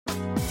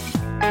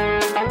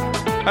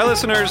Hi,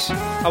 listeners.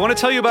 I want to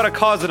tell you about a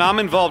cause that I'm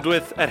involved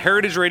with at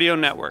Heritage Radio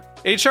Network.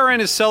 HRN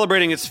is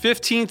celebrating its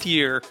 15th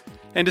year,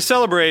 and to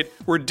celebrate,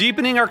 we're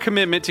deepening our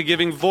commitment to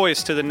giving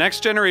voice to the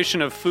next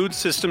generation of food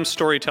systems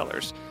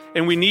storytellers,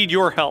 and we need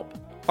your help.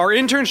 Our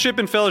internship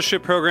and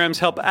fellowship programs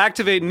help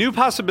activate new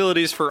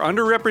possibilities for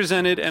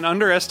underrepresented and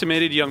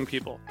underestimated young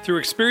people through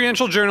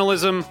experiential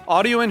journalism,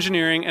 audio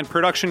engineering, and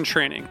production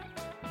training.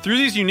 Through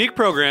these unique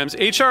programs,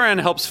 HRN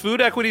helps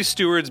food equity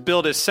stewards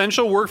build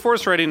essential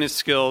workforce readiness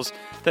skills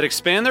that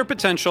expand their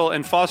potential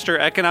and foster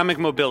economic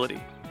mobility.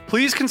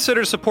 Please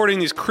consider supporting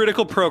these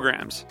critical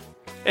programs.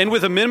 And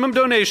with a minimum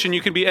donation,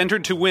 you can be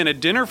entered to win a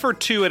dinner for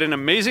two at an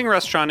amazing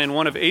restaurant in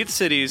one of 8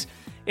 cities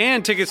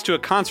and tickets to a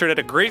concert at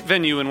a great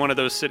venue in one of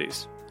those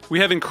cities. We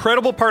have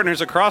incredible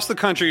partners across the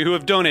country who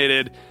have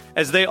donated,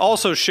 as they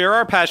also share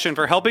our passion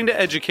for helping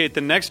to educate the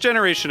next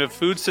generation of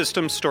food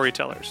systems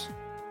storytellers.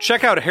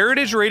 Check out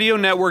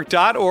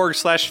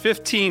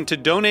heritageradionetwork.org/15 to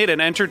donate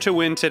and enter to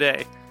win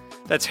today.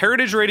 That's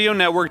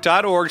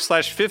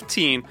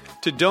heritageradionetwork.org/15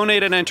 to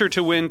donate and enter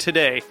to win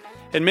today.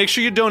 And make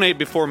sure you donate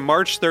before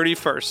March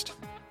 31st.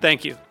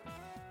 Thank you.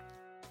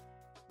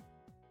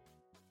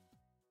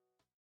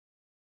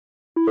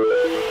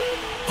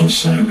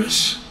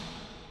 Osiris.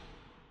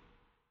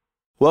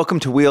 Welcome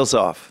to Wheels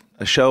Off,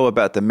 a show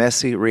about the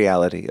messy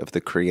reality of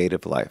the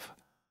creative life.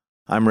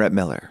 I'm Rhett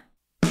Miller.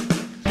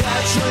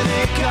 That's when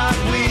it got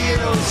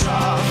wheels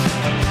off.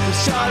 We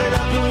started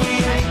up and we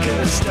ain't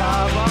gonna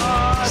stop.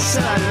 Oh, I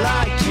said I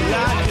like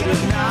it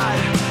or not.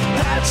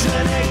 That's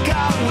when it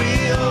got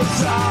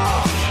wheels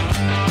off.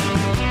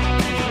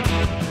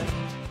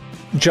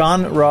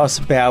 John Ross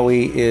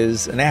Bowie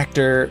is an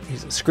actor,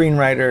 he's a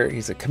screenwriter,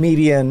 he's a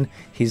comedian,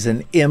 he's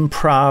an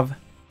improv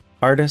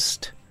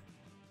artist,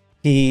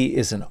 he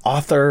is an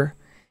author,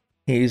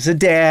 he's a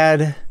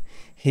dad,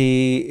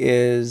 he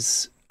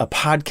is a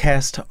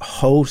podcast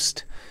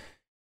host.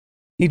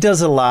 He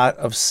does a lot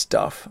of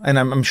stuff, and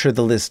I'm sure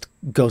the list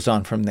goes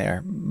on from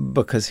there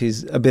because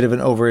he's a bit of an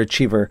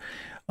overachiever.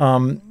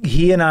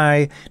 He and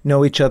I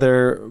know each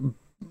other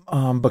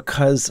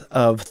because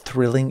of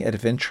Thrilling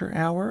Adventure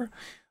Hour.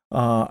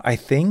 I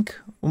think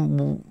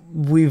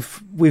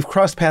we've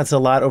crossed paths a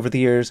lot over the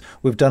years.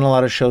 We've done a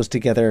lot of shows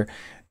together,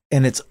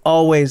 and it's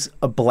always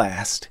a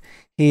blast.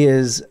 He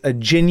is a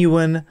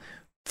genuine,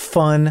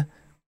 fun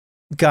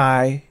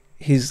guy.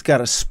 He's got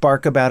a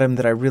spark about him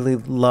that I really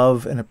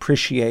love and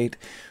appreciate.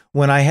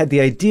 When I had the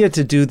idea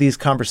to do these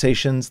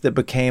conversations that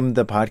became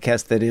the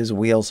podcast that is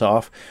Wheels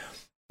Off,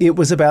 it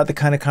was about the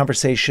kind of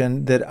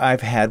conversation that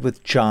I've had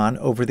with John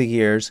over the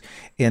years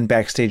in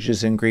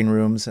backstages and green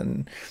rooms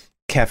and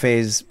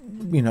cafes.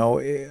 You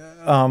know,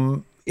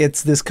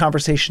 it's this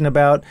conversation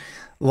about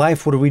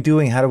life. What are we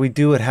doing? How do we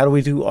do it? How do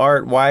we do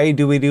art? Why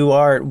do we do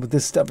art?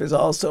 This stuff is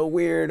all so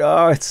weird.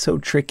 Oh, it's so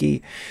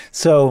tricky.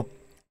 So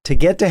to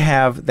get to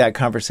have that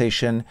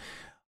conversation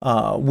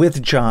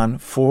with John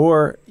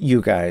for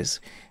you guys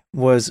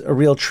was a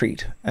real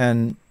treat.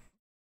 And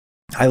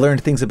I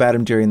learned things about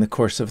him during the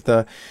course of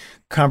the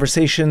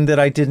conversation that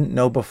I didn't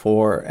know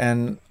before.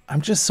 And I'm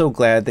just so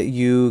glad that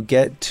you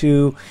get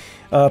to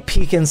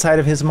peek inside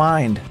of his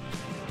mind.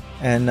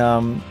 And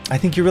I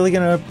think you're really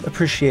going to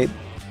appreciate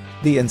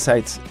the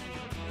insights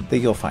that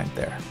you'll find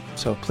there.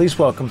 So please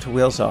welcome to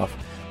Wheels Off,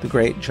 the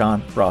great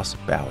John Ross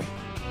Bowie.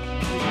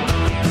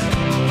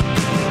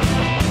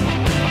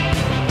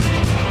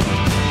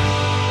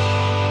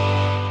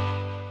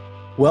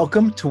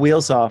 Welcome to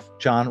Wheels Off,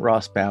 John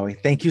Ross Bowie.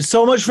 Thank you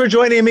so much for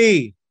joining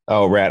me.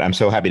 Oh, Rhett, I'm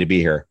so happy to be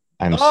here.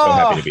 I'm so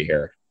happy to be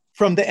here.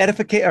 For the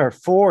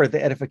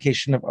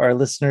edification of our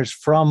listeners,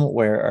 from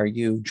where are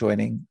you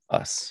joining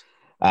us?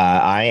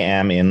 I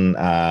am in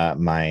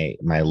my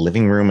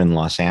living room in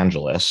Los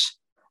Angeles.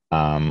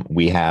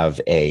 We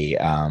have a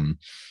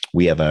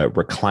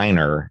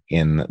recliner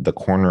in the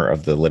corner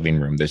of the living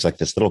room. There's like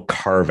this little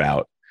carve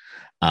out,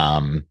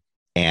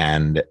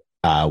 and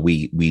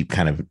we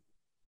kind of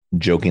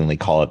jokingly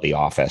call it the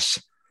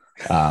office.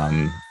 So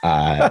I'm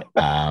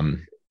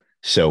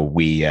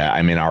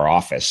in our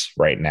office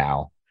right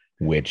now,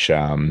 which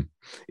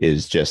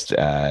is just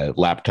a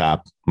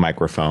laptop,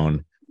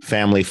 microphone,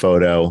 family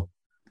photo.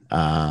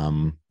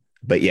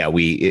 But yeah,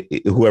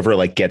 whoever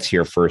like gets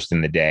here first in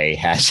the day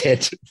has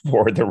it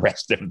for the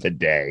rest of the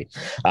day.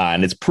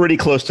 And it's pretty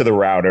close to the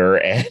router,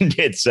 and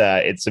it's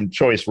some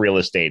choice real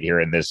estate here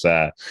in this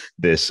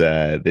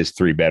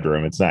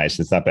 3-bedroom. It's nice.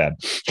 It's not bad.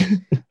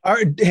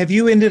 Have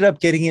you ended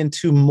up getting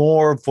into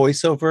more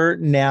voiceover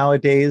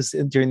nowadays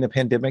during the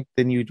pandemic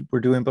than you were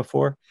doing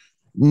before?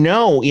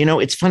 No,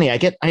 it's funny. I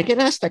get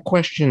asked that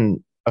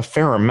question a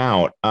fair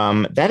amount.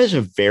 That is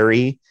a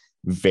very,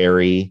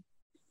 very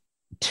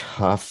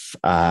tough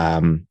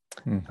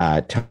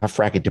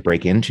racket to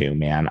break into,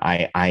 man.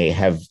 I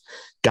have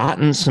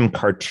gotten some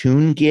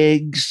cartoon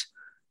gigs,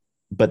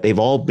 but they've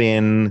all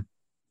been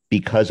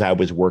because I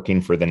was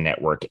working for the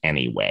network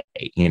anyway.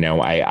 When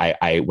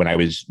I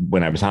was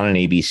on an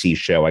ABC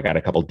show, I got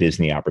a couple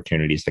Disney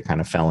opportunities that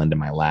kind of fell into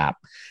my lap,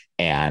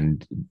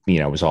 and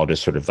it was all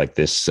just sort of like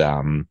this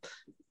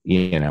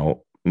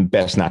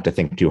best not to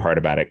think too hard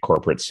about it,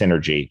 corporate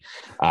synergy.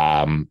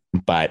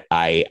 But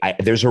I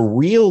there's a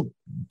real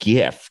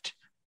gift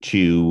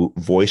to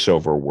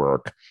voiceover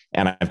work.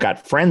 And I've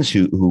got friends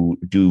who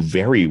do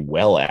very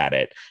well at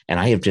it. And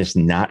I have just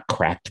not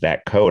cracked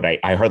that code.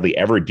 I hardly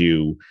ever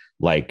do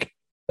like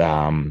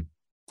the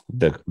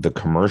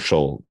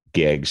commercial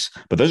gigs,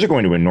 but those are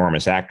going to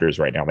enormous actors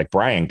right now. Like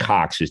Brian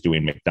Cox is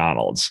doing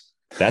McDonald's.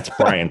 That's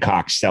Brian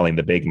Cox selling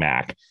the Big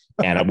Mac.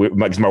 And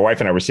my wife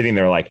and I were sitting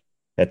there like,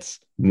 that's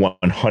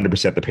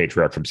 100% the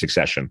patriarch from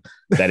Succession.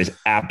 That is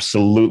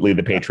absolutely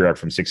the patriarch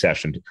from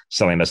Succession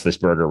selling us this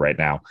burger right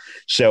now.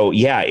 So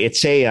yeah,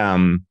 it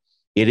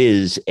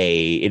is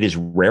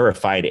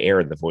rarefied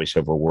air in the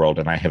voiceover world,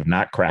 and I have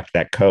not cracked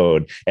that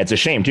code. It's a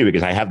shame too,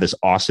 because I have this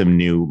awesome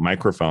new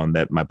microphone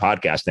that my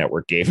podcast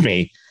network gave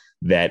me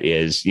that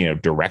is,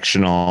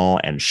 directional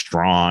and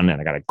strong,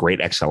 and I got a great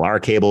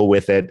XLR cable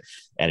with it,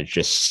 and it's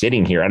just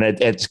sitting here, and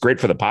it's great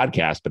for the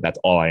podcast, but that's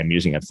all I am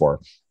using it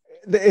for.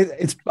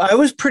 I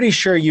was pretty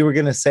sure you were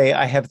going to say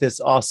I have this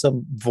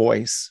awesome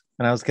voice,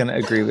 and I was going to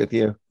agree with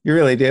you. You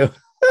really do.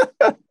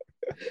 I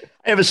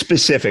have a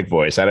specific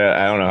voice. I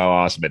don't know how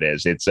awesome it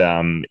is. It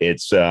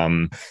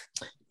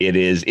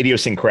is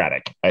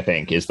idiosyncratic, I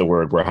think, is the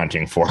word we're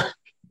hunting for.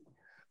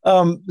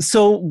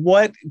 So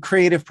what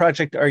creative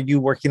project are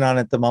you working on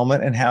at the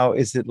moment, and how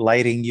is it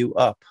lighting you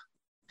up?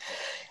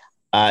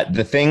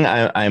 The thing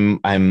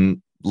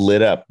I'm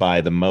lit up by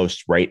the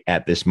most right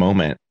at this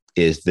moment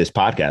is this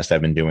podcast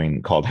I've been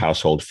doing called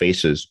Household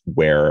Faces,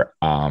 where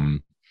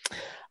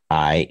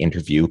I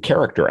interview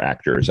character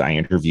actors. I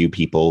interview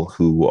people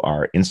who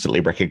are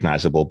instantly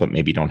recognizable, but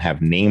maybe don't have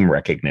name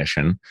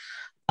recognition,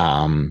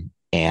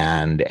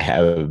 and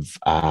have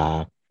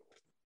are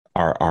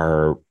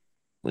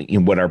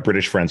what our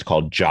British friends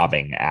call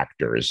jobbing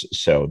actors.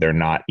 So they're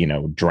not,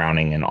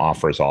 drowning in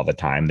offers all the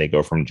time. They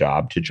go from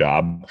job to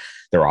job.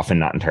 They're often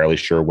not entirely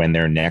sure when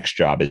their next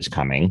job is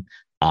coming.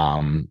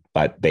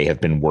 But they have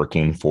been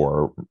working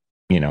for,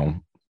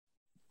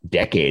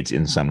 decades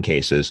in some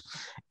cases.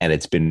 And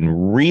it's been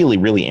really,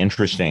 really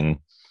interesting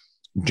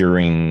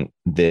during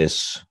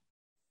this.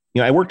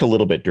 I worked a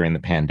little bit during the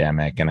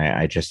pandemic, and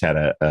I just had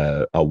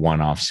a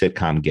one-off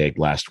sitcom gig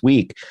last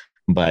week.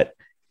 But,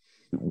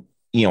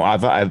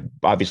 I've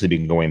obviously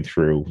been going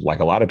through, like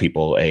a lot of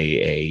people,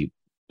 a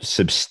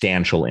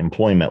substantial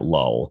employment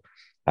lull.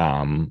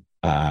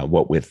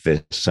 What with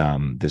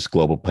this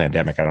global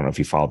pandemic, I don't know if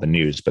you follow the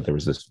news, but there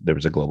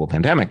was a global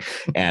pandemic,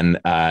 and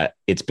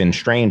it's been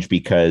strange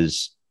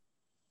because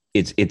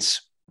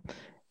it's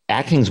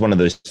acting is one of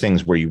those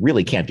things where you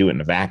really can't do it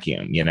in a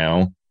vacuum.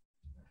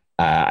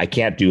 I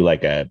can't do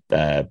like a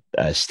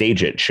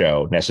stage it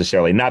show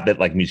necessarily. Not that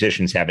like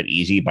musicians have it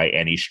easy by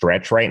any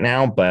stretch right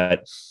now,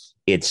 but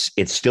it's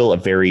still a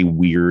very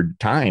weird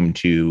time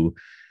to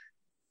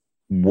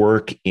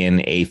work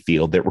in a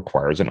field that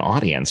requires an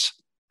audience.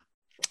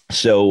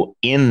 So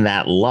in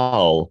that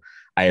lull,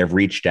 I have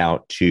reached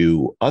out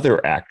to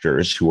other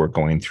actors who are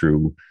going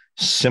through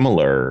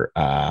similar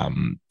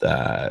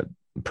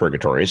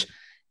purgatories.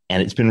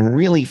 And it's been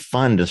really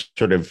fun to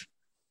sort of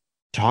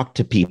talk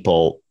to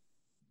people.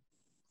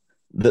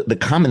 The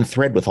common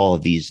thread with all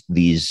of these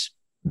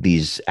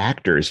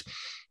actors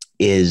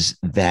is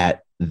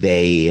that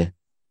they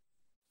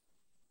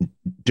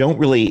don't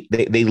really,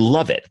 they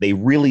love it. They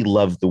really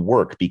love the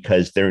work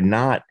because they're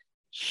not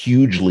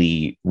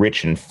hugely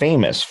rich and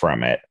famous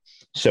from it.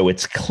 So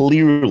it's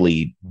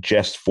clearly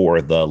just for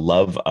the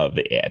love of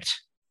it,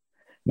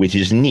 which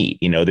is neat.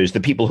 There's the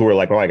people who are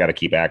like, well, I got to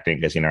keep acting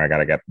because, I got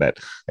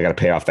to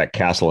pay off that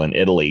castle in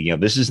Italy.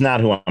 This is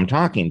not who I'm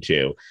talking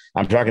to.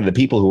 I'm talking to the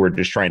people who are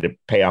just trying to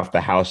pay off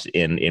the house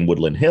in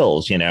Woodland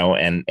Hills,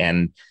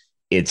 and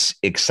it's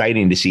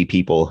exciting to see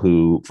people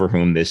for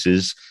whom this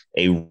is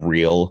a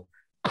real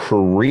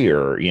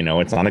career.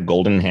 It's not a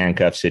golden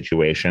handcuff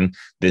situation.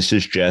 This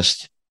is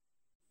just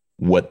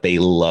what they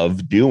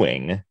love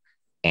doing,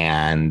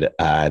 and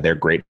they're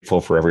grateful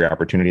for every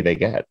opportunity they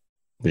get.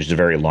 There's a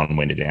very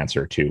long-winded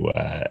answer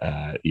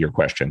to your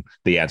question.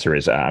 The answer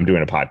is I'm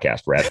doing a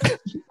podcast, Rhett.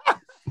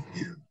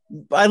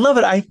 I love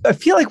it. I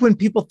feel like when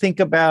people think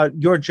about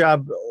your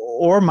job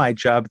or my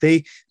job,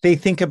 they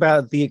think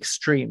about the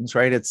extremes,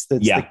 right? It's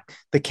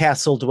the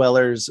castle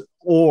dwellers,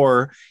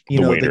 or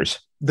the waiters,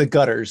 the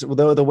gutters,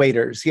 the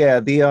waiters. Yeah,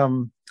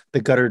 the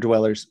gutter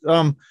dwellers.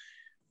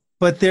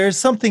 But there's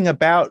something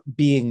about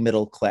being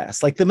middle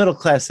class, like the middle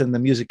class in the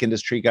music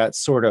industry got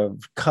sort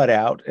of cut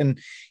out. And,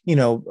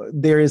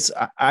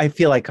 I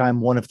feel like I'm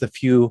one of the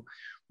few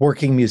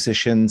working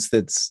musicians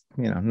that's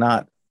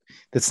not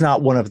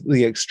one of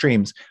the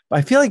extremes. But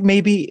I feel like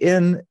maybe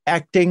in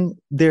acting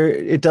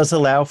it does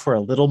allow for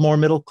a little more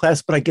middle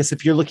class, but I guess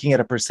if you're looking at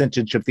a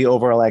percentage of the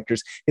overall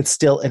actors, it's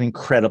still an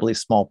incredibly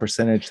small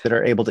percentage that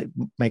are able to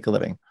make a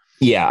living.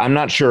 Yeah, I'm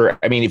not sure.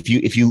 I mean, if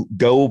you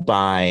go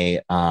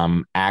by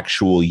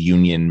actual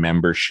union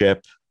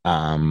membership,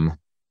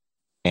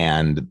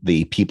 and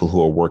the people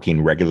who are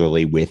working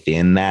regularly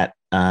within that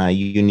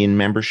union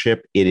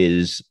membership,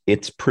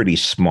 it's pretty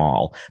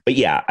small. But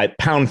yeah,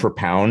 pound for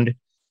pound,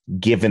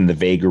 given the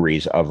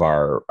vagaries of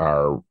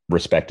our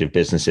respective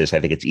businesses, I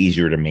think it's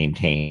easier to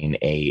maintain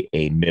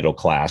a middle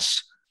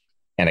class.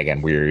 And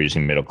again, we're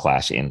using middle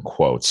class in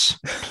quotes.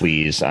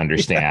 Please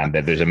understand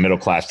that there's a middle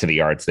class to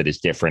the arts that is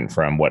different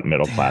from what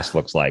middle class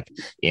looks like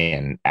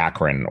in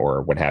Akron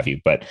or what have you.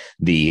 But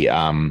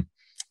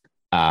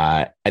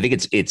I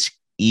think it's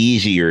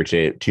easier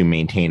to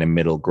maintain a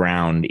middle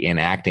ground in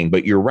acting.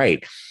 But you're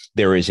right.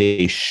 There is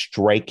a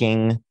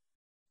striking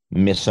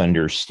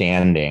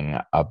misunderstanding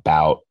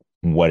about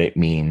what it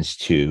means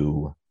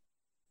to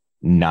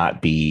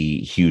not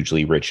be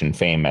hugely rich and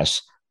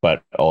famous,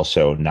 but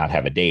also not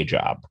have a day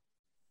job.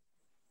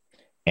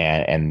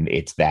 And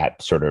it's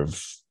that sort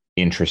of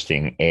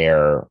interesting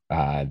air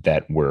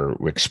that we're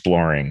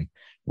exploring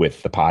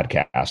with the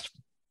podcast.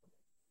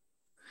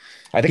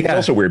 I think it's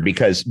also weird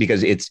because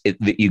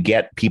you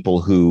get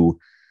people who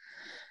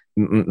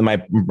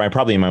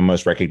probably my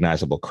most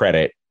recognizable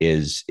credit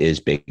is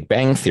Big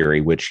Bang Theory,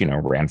 which,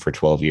 ran for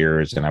 12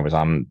 years, and I was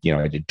on,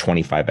 I did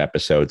 25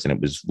 episodes, and it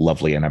was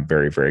lovely, and I'm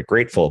very, very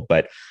grateful.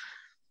 But,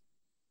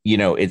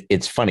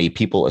 it's funny.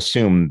 People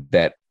assume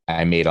that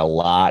I made a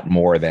lot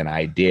more than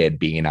I did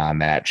being on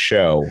that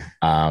show.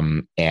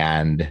 I'm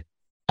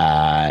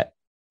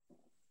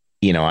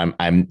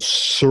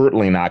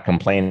certainly not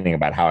complaining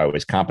about how I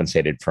was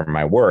compensated for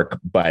my work,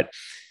 but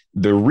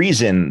the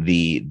reason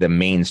the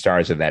main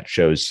stars of that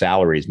show's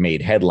salaries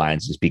made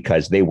headlines is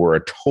because they were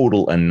a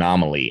total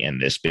anomaly in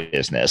this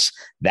business.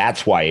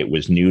 That's why it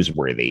was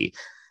newsworthy.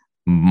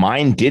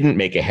 Mine didn't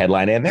make a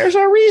headline, and there's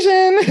a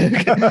reason.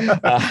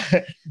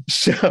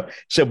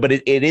 But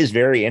it is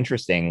very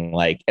interesting.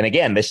 Like, and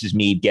again, this is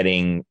me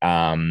getting,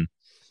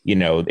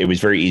 it was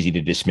very easy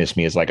to dismiss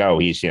me as like, oh,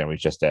 he's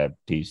just a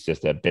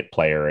bit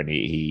player, and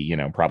he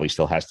probably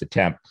still has to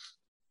temp.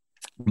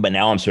 But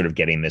now I'm sort of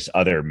getting this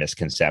other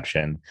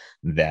misconception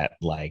that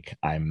like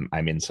I'm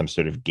in some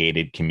sort of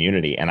gated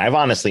community, and I've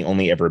honestly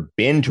only ever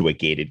been to a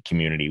gated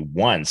community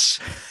once,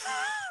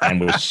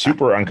 and was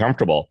super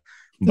uncomfortable.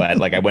 But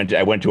like I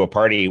went to a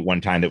party one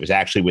time that was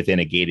actually within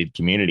a gated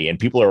community, and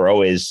people are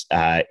always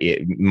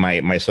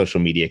my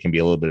social media can be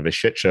a little bit of a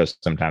shit show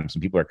sometimes,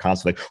 and people are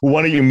constantly like, well,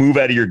 why don't you move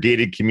out of your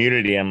gated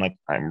community? I'm like,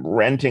 I'm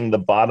renting the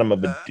bottom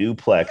of a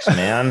duplex,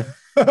 man.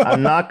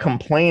 I'm not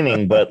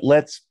complaining, but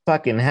let's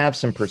fucking have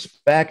some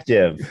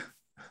perspective.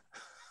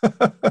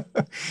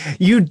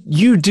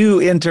 You do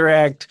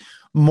interact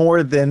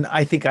more than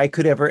I think I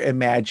could ever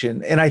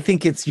imagine. And I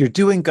think you're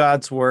doing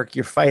God's work.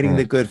 You're fighting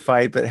the good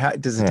fight,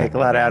 but does it take a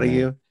lot out of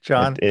you,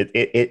 John?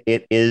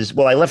 It is.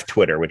 Well, I left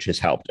Twitter, which has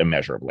helped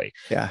immeasurably.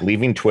 Yeah.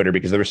 Leaving Twitter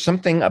because there was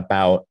something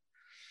about,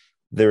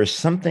 you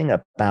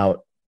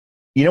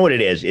know what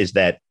it is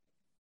that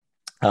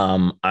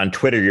on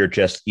Twitter, you're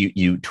just,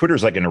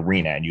 Twitter's like an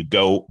arena, and you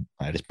go,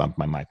 I just bumped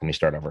my mic. Let me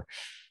start over.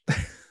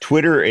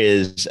 Twitter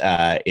is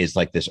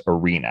like this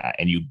arena,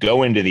 and you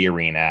go into the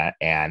arena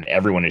and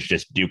everyone is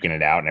just duking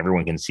it out and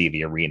everyone can see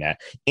the arena.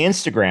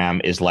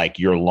 Instagram is like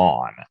your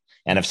lawn.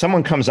 And if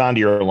someone comes onto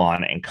your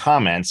lawn and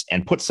comments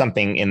and puts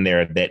something in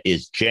there that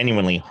is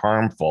genuinely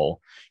harmful,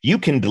 you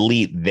can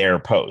delete their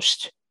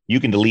post. You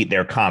can delete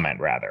their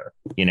comment rather,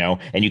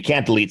 and you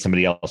can't delete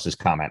somebody else's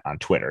comment on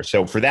Twitter.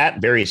 So for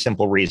that very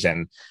simple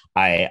reason,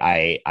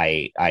 I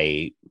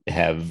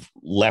have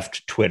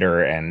left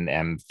Twitter and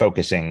am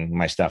focusing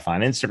my stuff on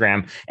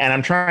Instagram, and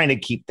I'm trying to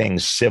keep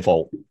things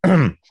civil.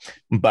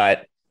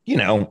 But,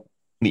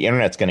 the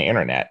internet's going to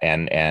internet,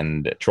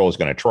 and troll is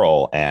going to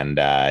troll. And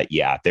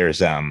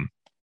there's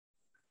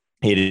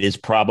it is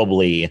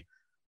probably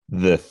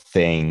the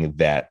thing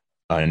that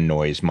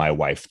annoys my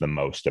wife the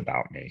most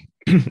about me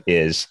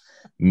is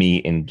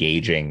me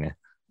engaging.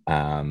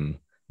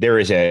 There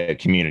is a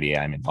community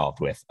I'm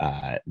involved with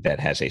that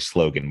has a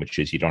slogan, which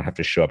is you don't have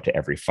to show up to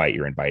every fight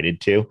you're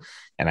invited to.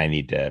 And I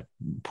need to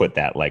put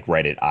that like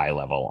right at eye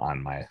level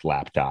on my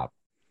laptop.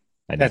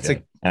 And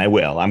I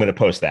will. I'm going to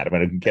post that. I'm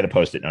going to get a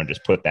Post-it and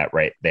just put that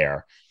right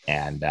there.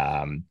 And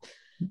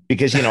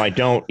because, I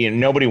don't,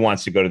 nobody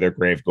wants to go to their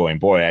grave going,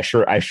 boy,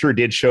 I sure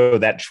did show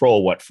that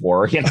troll what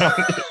for,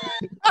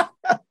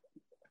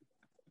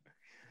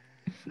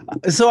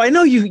 So I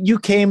know you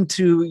came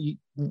to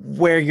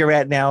where you're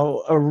at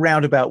now a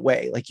roundabout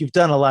way. Like you've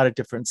done a lot of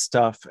different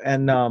stuff,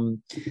 and I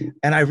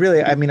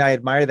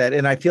admire that,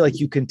 and I feel like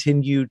you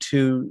continue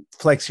to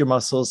flex your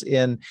muscles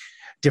in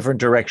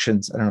different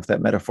directions. I don't know if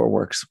that metaphor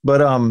works,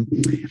 but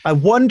I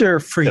wonder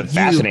for you.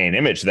 Fascinating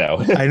image,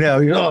 though. I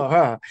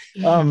know.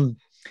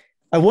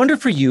 I wonder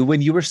for you,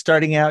 when you were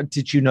starting out,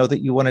 did you know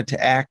that you wanted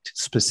to act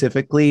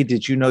specifically?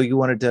 Did you know you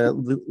wanted to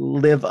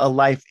live a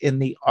life in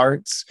the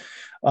arts?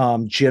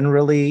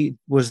 Generally,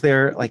 was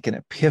there like an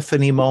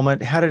epiphany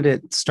moment? How did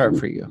it start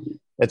for you?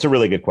 That's a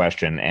really good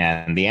question.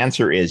 And the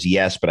answer is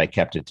yes, but I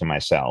kept it to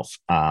myself.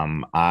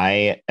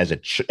 I, as a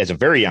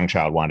very young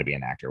child, wanted to be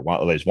an actor.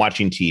 While I was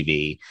watching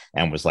TV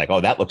and was like,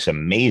 oh, that looks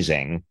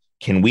amazing.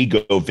 Can we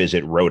go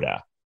visit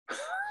Rhoda?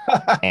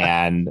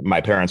 And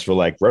my parents were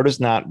like, Rhoda's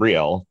not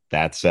real.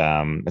 But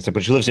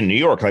she lives in New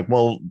York. Like,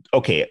 well,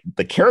 okay,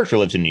 the character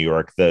lives in New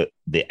York. The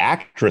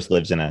actress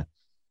lives in a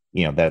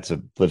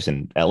lives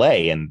in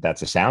LA, and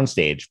that's a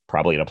soundstage,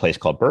 probably in a place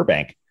called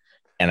Burbank.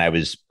 And I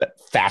was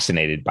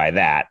fascinated by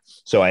that.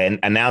 So I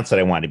announced that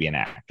I wanted to be an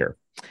actor.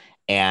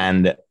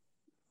 And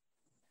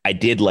I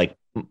did like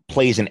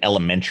plays in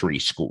elementary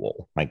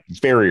school, like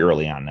very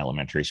early on in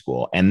elementary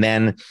school. And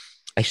then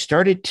I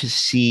started to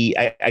see,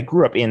 I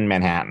grew up in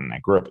Manhattan. I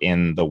grew up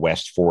in the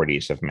West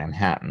 40s of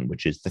Manhattan,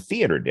 which is the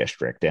theater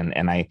district.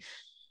 And I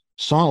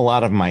saw a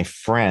lot of my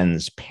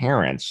friends'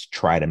 parents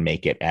try to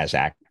make it as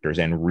actors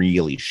and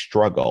really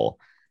struggle.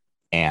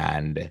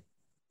 And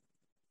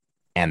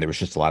there was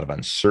just a lot of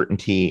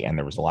uncertainty, and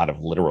there was a lot of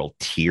literal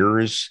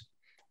tears.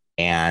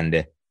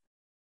 And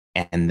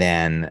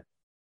then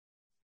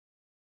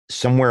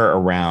somewhere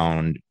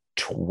around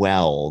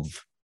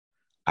 12,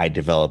 I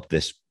developed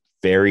this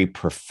very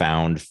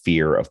profound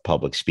fear of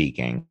public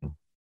speaking.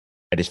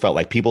 I just felt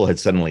like people had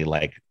suddenly,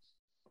 like,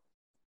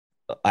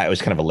 I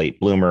was kind of a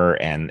late bloomer,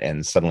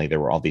 and suddenly there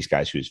were all these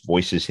guys whose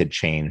voices had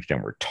changed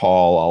and were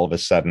tall all of a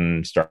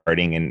sudden,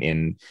 starting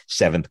in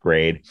 7th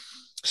grade.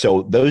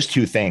 So those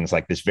two things,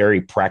 like this very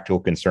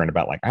practical concern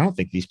about, like, I don't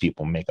think these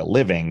people make a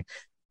living,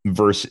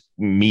 versus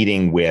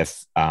meeting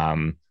with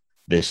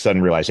this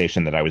sudden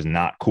realization that I was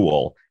not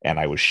cool and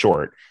I was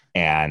short,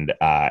 and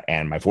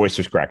my voice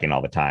was cracking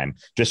all the time,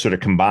 just sort of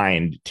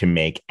combined to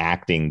make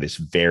acting this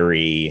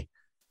very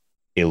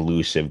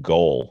elusive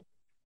goal.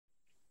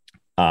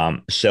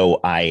 So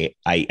I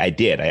had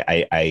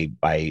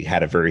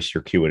a very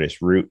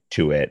circuitous route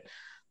to it.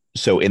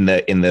 So in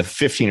the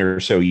 15 or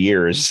so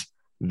years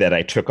that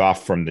I took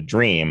off from the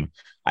dream,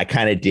 I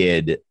kind of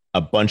did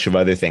a bunch of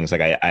other things.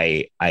 Like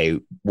I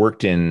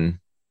worked in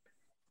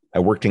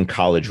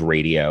college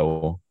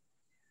radio,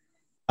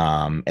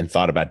 and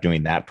thought about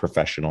doing that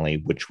professionally,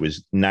 which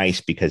was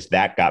nice because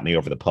that got me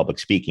over the public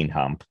speaking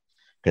hump,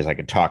 because I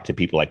could talk to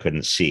people I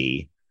couldn't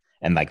see.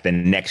 And like the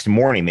next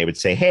morning they would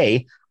say,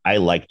 "Hey, I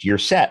liked your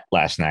set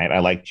last night. I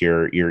liked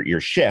your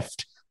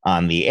shift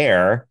on the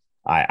air.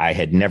 I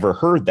had never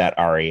heard that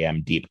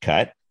REM deep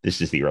cut."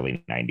 This is the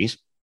early 90s.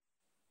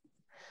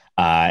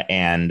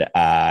 And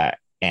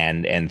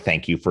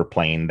thank you for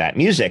playing that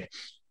music.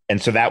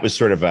 And so that was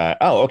sort of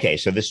okay.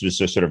 So this was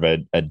just sort of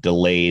a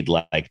delayed,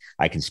 like,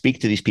 I can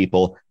speak to these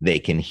people. They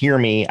can hear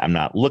me. I'm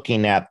not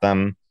looking at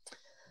them.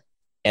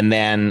 And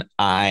then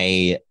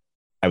I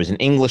was an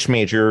English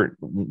major.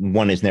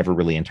 One is never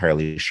really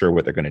entirely sure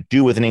what they're going to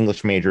do with an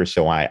English major.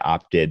 So I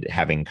opted,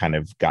 having kind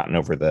of gotten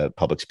over the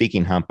public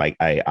speaking hump,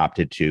 I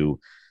opted to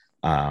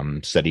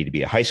study to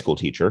be a high school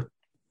teacher.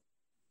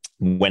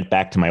 Went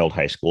back to my old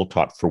high school,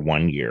 taught for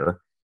 1 year.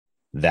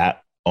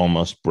 That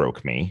almost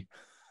broke me.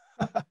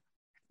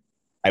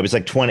 I was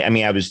like 20. I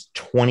mean, I was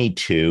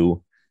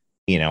 22.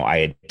 I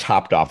had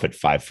topped off at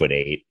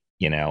 5'8".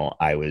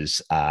 I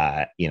was,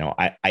 I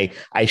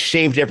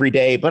shaved every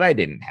day, but I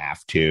didn't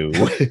have to.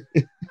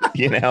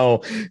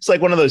 It's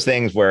like one of those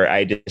things where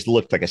I just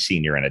looked like a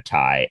senior in a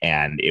tie,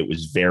 and it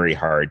was very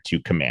hard to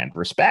command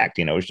respect.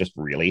 It was just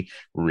really,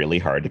 really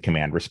hard to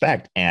command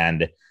respect.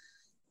 And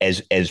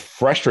as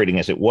frustrating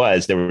as it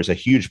was, there was a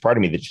huge part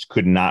of me that just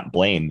could not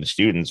blame the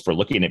students for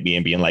looking at me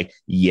and being like,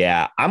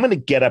 "Yeah, I'm going to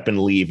get up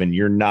and leave, and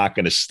you're not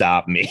going to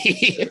stop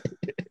me."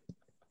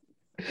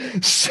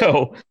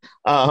 So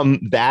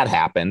that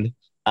happened.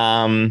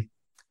 And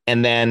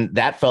then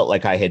that felt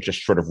like I had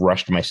just sort of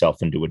rushed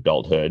myself into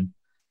adulthood.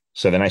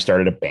 So then I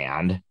started a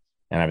band,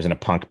 and I was in a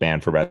punk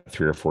band for about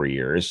 3 or 4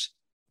 years.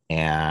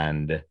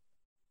 And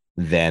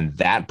then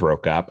that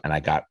broke up, and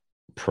I got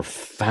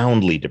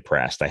profoundly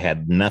depressed. I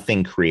had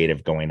nothing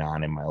creative going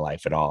on in my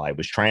life at all. I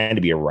was trying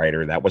to be a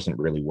writer. That wasn't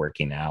really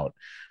working out.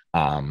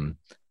 I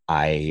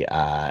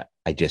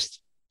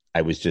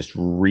was just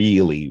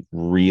really,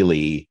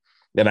 really,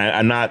 and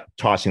I'm not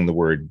tossing the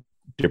word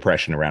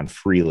depression around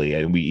freely.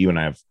 You and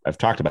I've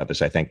talked about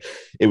this. I think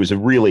it was a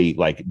really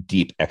like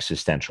deep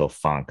existential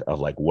funk of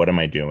like, what am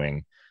I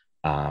doing?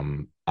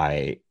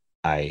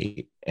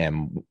 I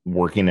am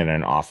working in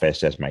an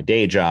office as my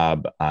day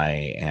job.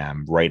 I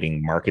am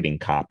writing marketing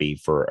copy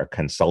for a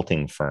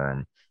consulting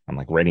firm. I'm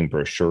like writing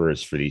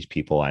brochures for these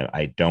people.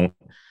 I don't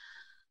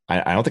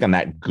think I'm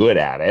that good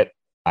at it.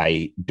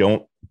 I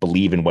don't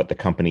believe in what the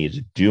company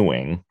is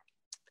doing.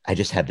 I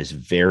just had this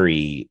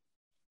very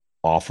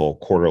awful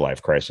quarter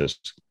life crisis.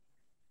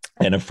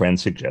 And a friend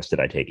suggested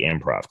I take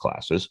improv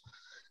classes.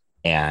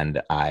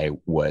 And I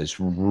was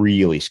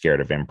really scared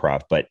of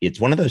improv, but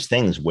it's one of those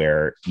things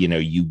where,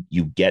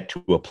 you get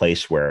to a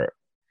place where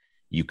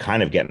you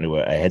kind of get into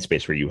a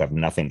headspace where you have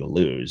nothing to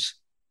lose,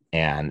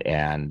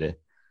 and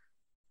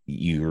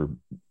you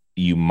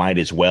might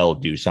as well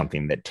do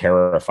something that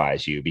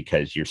terrifies you,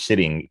 because you're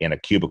sitting in a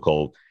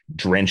cubicle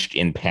drenched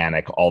in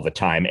panic all the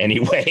time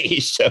anyway.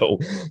 So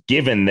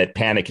given that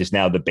panic is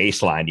now the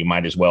baseline, you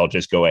might as well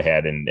just go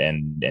ahead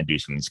and do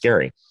something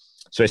scary.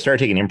 So I started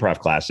taking improv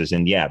classes,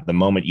 and yeah, the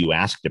moment you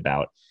asked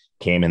about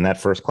came in that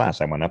first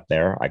class. I went up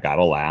there, I got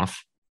a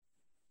laugh.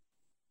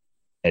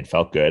 It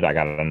felt good. I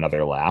got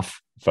another laugh,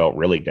 felt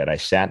really good. I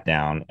sat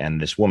down, and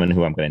this woman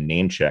who I'm going to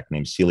name check,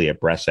 named Celia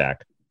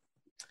Bresak,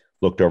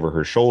 looked over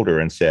her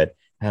shoulder and said,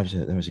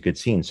 that was a good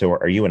scene. So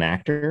are you an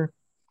actor?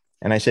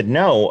 And I said,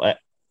 no.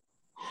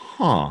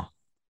 Huh.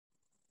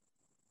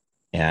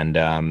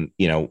 And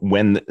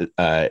when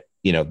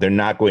they're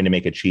not going to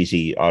make a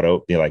cheesy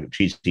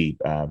cheesy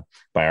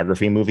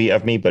biography movie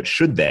of me, but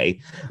should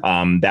they,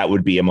 that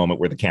would be a moment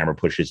where the camera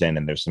pushes in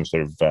and there's some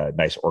sort of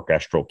nice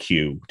orchestral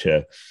cue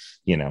to,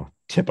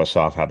 tip us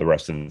off how the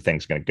rest of the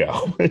thing's going to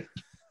go.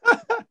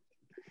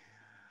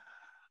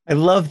 I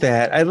love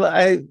that.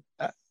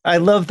 I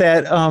love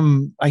that.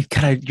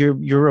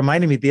 You're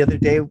reminding me the other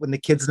day when the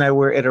kids and I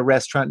were at a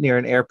restaurant near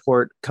an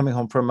airport coming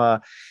home from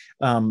a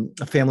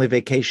family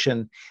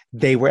vacation.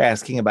 They were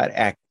asking about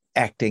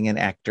acting and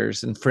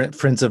actors and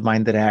friends of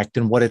mine that act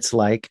and what it's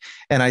like.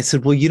 And I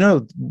said,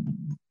 well,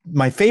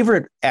 my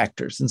favorite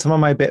actors and some of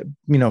my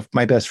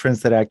my best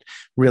friends that act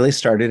really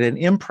started in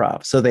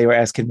improv. So they were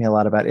asking me a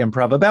lot about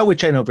improv, about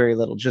which I know very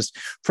little, just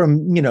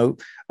from,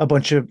 a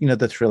bunch of,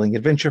 the Thrilling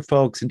Adventure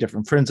folks and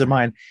different friends of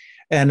mine.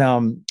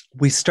 And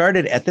we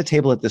started at the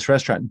table at this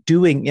restaurant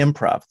doing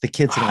improv, the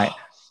kids and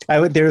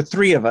I. There are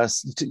three of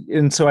us.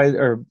 And so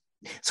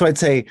I'd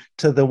say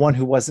to the one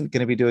who wasn't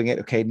going to be doing it,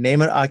 okay,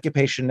 name an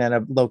occupation and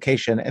a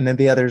location. And then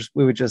the others,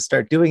 we would just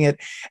start doing it.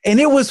 And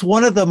it was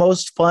one of the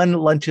most fun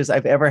lunches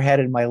I've ever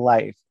had in my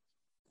life.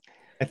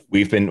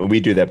 We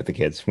do that with the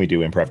kids. We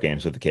do improv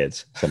games with the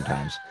kids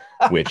sometimes,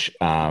 which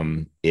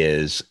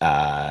is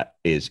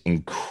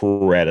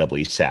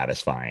incredibly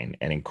satisfying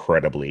and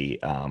incredibly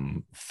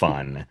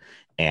fun.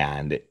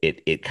 And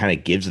it kind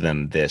of gives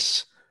them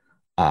this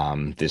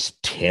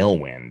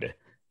tailwind.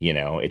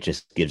 It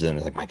just gives them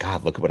like, my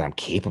God, look at what I'm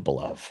capable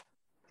of.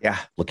 Yeah.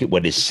 Look at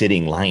what is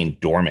lying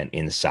dormant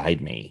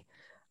inside me.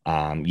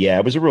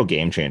 It was a real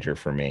game changer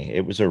for me.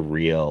 It was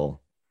and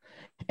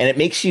it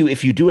makes you,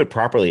 if you do it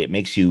properly, it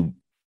makes you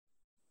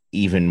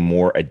even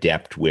more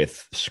adept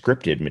with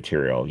scripted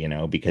material,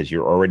 because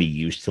you're already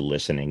used to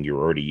listening.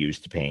 You're already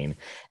used to paying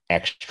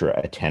extra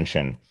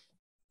attention.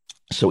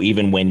 So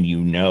even when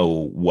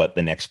what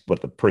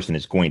the person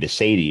is going to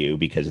say to you,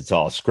 because it's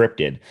all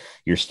scripted,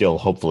 you're still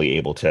hopefully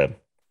able to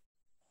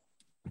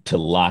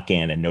lock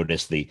in and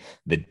notice the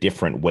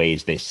different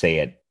ways they say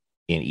it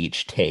in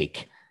each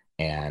take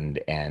and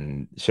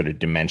sort of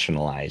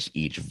dimensionalize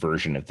each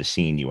version of the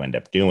scene you end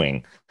up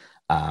doing.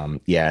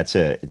 It's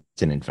an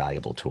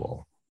invaluable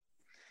tool.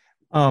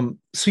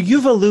 So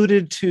you've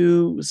alluded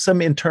to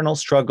some internal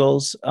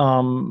struggles,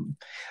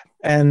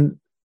 and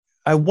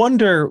I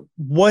wonder,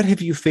 what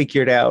have you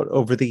figured out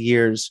over the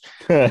years?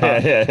 Come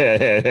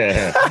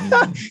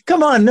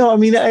on. No, I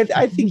mean,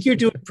 I think you're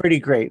doing pretty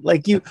great.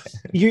 Like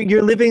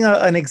you're living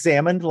an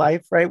examined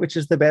life, right? Which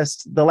is the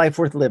life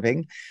worth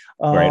living.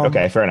 Right.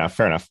 Okay. Fair enough.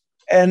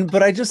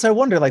 But I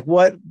wonder, like,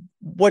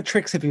 what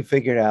tricks have you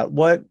figured out?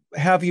 What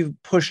have you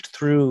pushed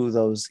through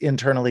those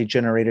internally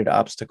generated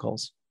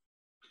obstacles?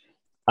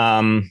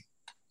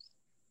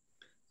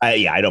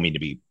 I don't mean to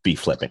be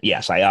flippant.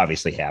 Yes, I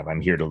obviously have.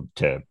 I'm here to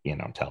tell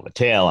the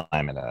tale.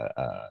 I'm at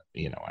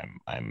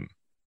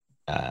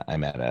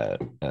I'm at a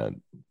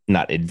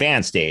not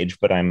advanced age,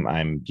 but I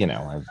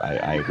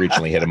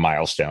recently hit a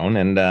milestone,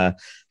 and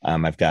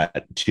I've got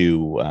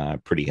two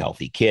pretty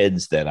healthy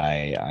kids that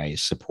I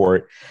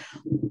support.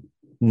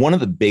 One of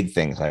the big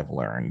things I've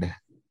learned,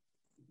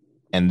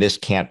 and this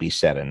can't be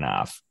said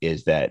enough,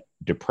 is that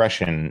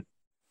depression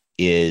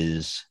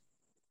is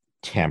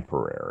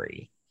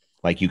temporary.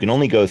 Like, you can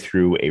only go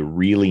through a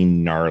really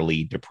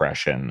gnarly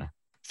depression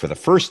for the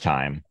first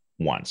time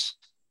once.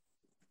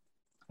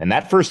 And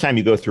that first time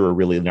you go through a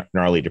really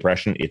gnarly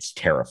depression, it's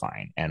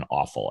terrifying and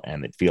awful.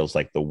 And it feels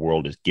like the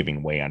world is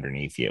giving way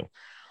underneath you.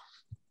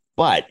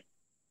 But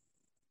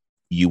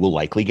you will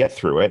likely get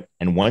through it.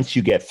 And once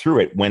you get through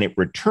it, when it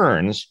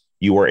returns,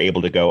 you are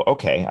able to go,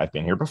 okay, I've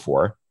been here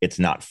before. It's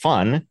not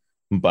fun,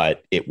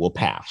 but it will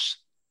pass.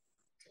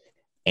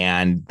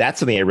 And that's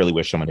something I really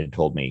wish someone had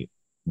told me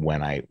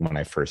when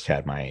I first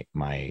had my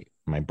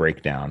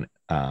breakdown,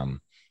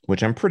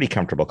 which I'm pretty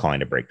comfortable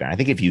calling a breakdown. I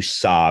think if you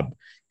sob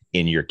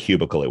in your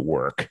cubicle at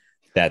work,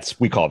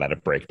 we call that a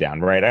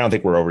breakdown, right? I don't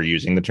think we're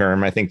overusing the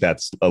term. I think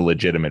that's a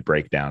legitimate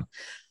breakdown.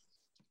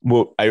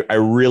 Well, I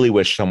really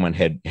wish someone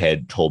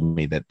had told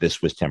me that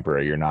this was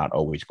temporary. You're not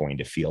always going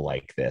to feel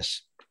like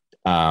this.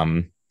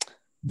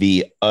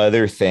 The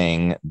other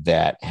thing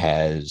that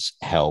has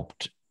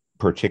helped,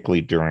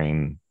 particularly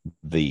during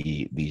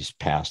these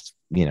past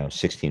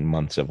 16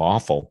 months of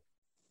awful,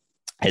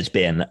 has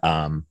been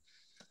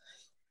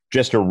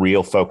just a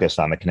real focus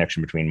on the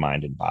connection between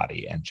mind and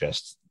body, and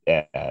just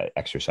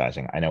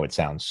exercising. I know it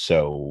sounds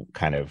so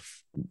kind of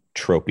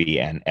tropey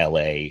and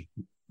LA,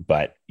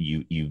 but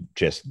you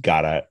just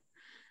gotta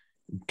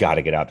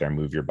get out there and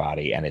move your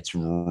body, and it's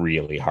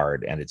really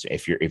hard. And it's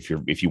if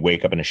you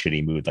wake up in a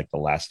shitty mood, like, the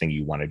last thing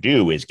you want to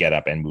do is get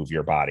up and move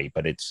your body,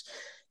 but it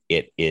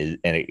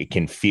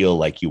can feel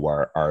like you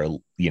are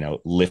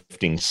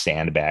lifting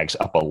sandbags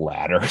up a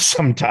ladder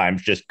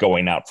sometimes, just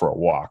going out for a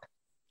walk.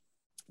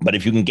 But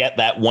if you can get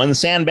that one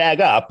sandbag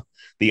up,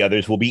 the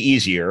others will be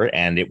easier,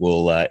 and it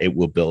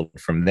will build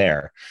from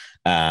there.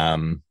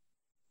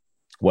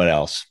 What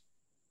else?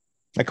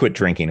 I quit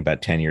drinking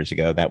about 10 years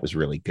ago. That was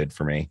really good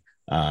for me.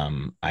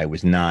 I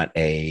was not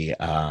a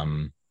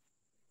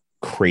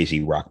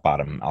crazy rock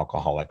bottom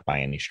alcoholic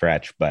by any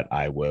stretch, but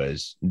I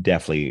was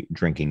definitely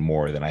drinking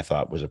more than I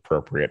thought was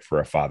appropriate for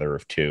a father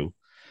of two.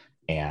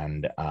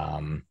 And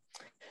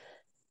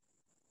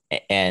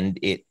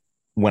it,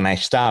 when I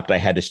stopped, I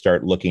had to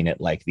start looking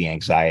at like the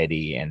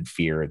anxiety and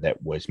fear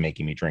that was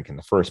making me drink in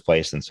the first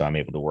place. And so I'm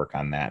able to work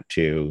on that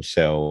too.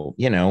 So,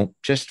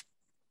 just,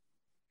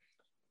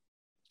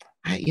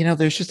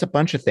 there's just a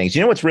bunch of things.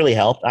 You know what's really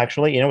helped,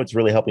 actually? You know what's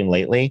really helping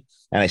lately?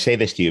 And I say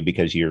this to you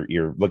because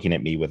you're looking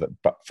at me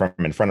from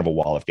in front of a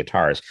wall of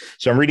guitars.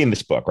 So I'm reading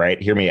this book,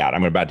 right? Hear me out.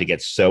 I'm about to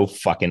get so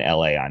fucking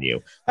LA on you.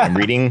 I'm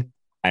reading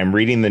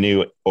the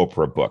new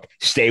Oprah book.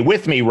 Stay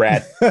with me,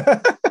 Rhett.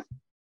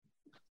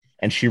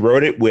 And she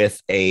wrote it with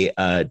a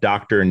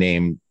doctor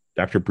named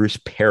Dr. Bruce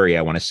Perry,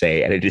 I want to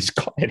say, and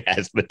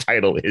the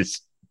title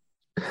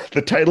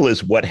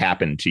is What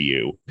Happened to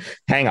You?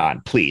 Hang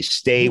on, please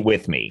stay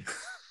with me.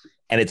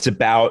 And it's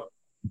about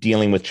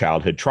dealing with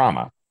childhood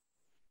trauma.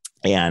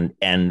 And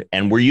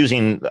we're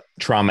using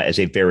trauma as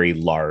a very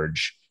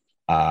large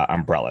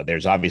umbrella.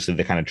 There's obviously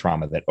the kind of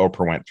trauma that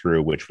Oprah went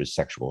through, which was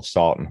sexual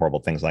assault and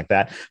horrible things like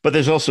that. But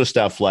there's also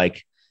stuff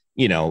like,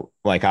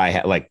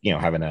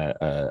 having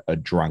a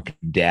drunk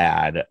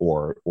dad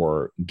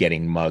or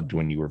getting mugged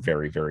when you were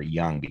very, very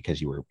young because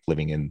you were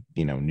living in,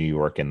 New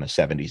York in the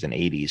 70s and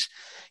 80s,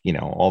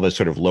 all those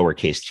sort of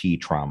lowercase t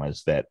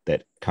traumas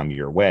that come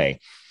your way.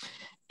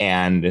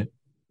 And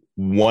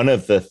one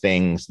of the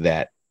things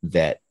that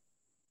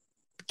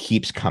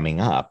keeps coming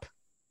up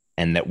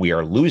and that we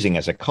are losing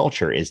as a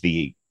culture is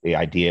the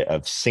idea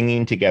of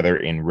singing together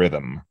in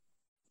rhythm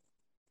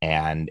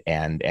and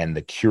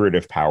the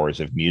curative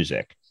powers of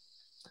music.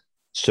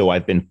 So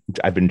I've been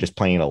just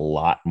playing a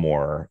lot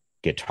more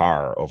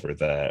guitar over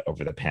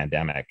the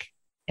pandemic,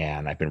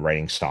 and I've been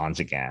writing songs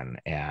again,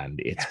 and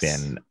it's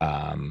been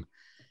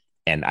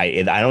and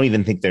I don't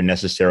even think they're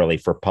necessarily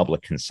for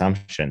public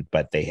consumption,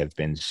 but they have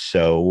been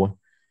so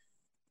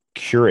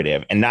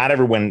curative. And not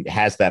everyone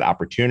has that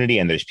opportunity,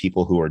 and there's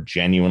people who are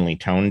genuinely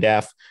tone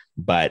deaf,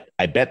 but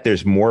I bet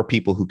there's more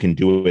people who can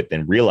do it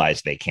than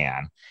realize they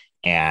can.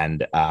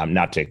 And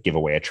not to give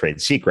away a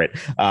trade secret,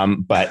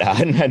 but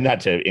not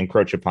to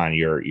encroach upon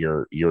your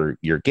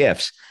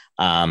gifts.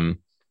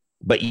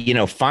 But,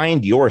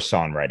 find your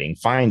songwriting,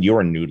 find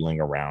your noodling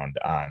around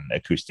on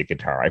acoustic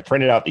guitar. I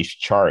printed out these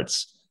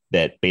charts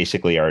that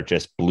basically are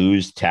just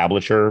blues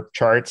tablature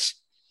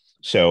charts.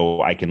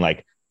 So I can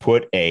like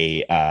put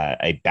a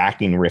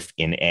backing riff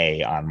in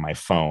A on my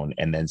phone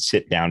and then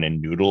sit down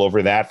and noodle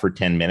over that for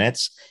 10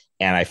 minutes.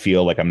 And I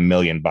feel like $1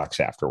 million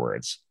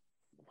afterwards.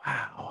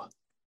 Wow.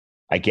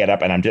 I get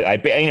up and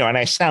and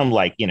I sound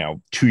like,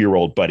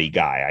 2-year-old buddy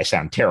guy. I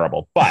sound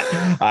terrible, but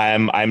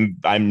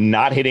I'm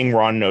not hitting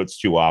wrong notes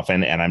too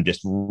often. And I'm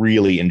just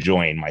really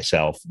enjoying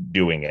myself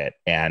doing it.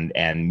 And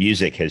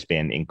music has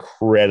been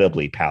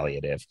incredibly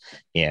palliative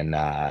in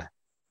the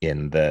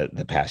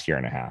past year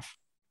and a half.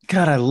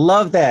 God, I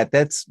love that.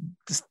 That's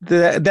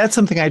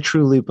something I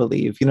truly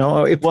believe.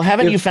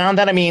 Haven't you found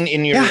that? I mean,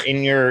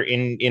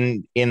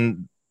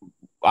 in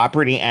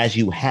operating as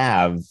you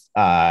have,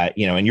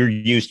 and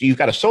you've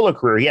got a solo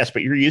career, yes,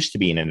 but you're used to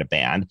being in a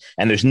band,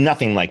 and there's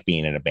nothing like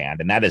being in a band,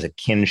 and that is a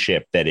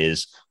kinship that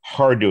is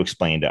hard to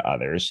explain to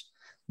others.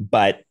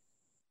 But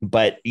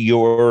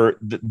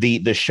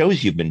the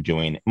shows you've been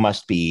doing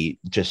must be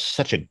just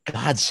such a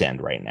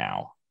godsend right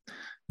now.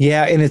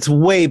 Yeah, and it's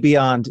way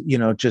beyond,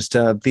 just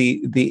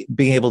the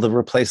being able to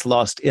replace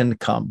lost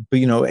income.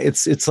 But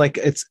it's like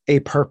it's a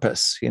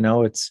purpose.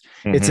 It's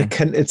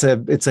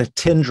a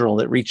tendril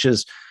that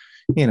reaches,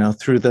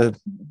 through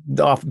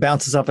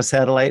bounces off a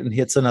satellite and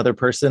hits another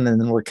person,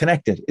 and then we're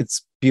connected.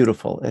 It's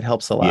beautiful. It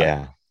helps a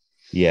lot.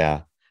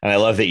 Yeah, and I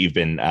love that you've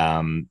been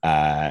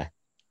that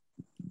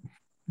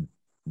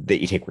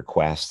you take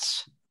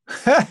requests.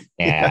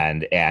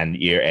 and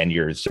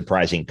you're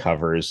surprising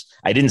covers.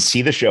 I didn't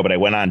see the show, but I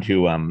went on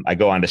to I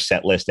go on to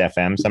Setlist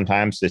FM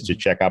sometimes just to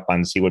check up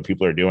on see what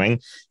people are doing.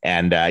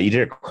 And you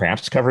did a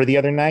Cramps cover the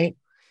other night.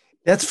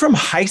 That's from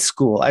high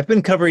school. I've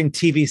been covering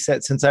TV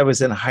sets since I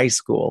was in high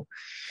school.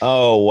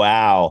 Oh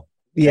wow,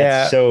 yeah,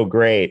 that's so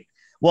great.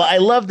 Well, I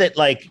love that.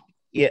 Like,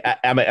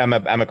 I'm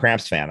a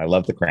Cramps fan. I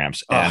love the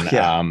Cramps,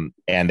 and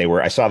and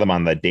I saw them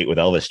on the Date with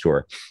Elvis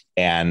tour,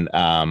 and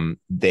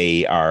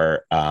they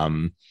are.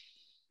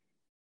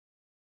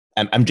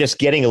 I'm just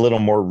getting a little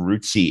more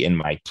rootsy in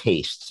my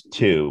taste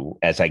too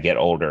as I get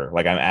older.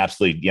 Like I'm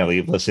absolutely,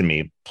 you listen to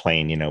me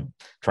playing,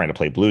 trying to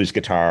play blues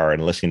guitar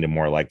and listening to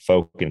more like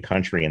folk and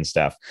country and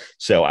stuff.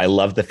 So I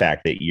love the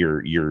fact that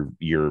you're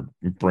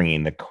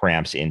bringing the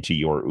Cramps into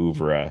your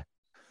oeuvre.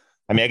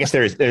 I mean, I guess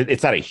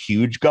it's not a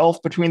huge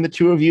gulf between the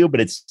two of you,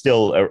 but it's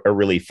still a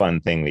really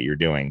fun thing that you're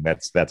doing.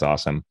 That's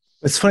awesome.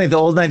 It's funny. The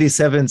old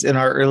 97s in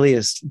our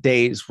earliest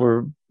days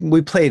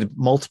we played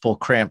multiple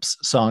Cramps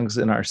songs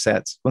in our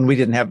sets when we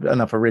didn't have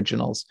enough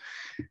originals.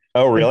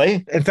 Oh,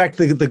 really? In fact,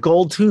 the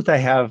gold tooth I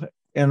have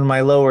in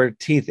my lower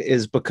teeth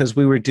is because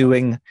we were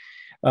doing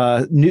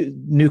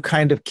new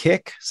kind of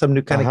kick, some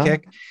new kind of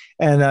kick.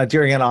 And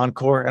during an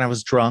encore, and I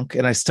was drunk,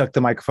 and I stuck the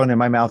microphone in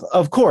my mouth,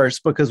 of course,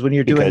 because when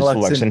you're doing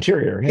Lux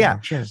Interior, yeah,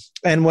 sure.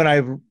 And when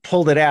I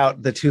pulled it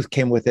out, the tooth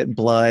came with it, and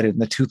blood,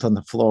 and the tooth on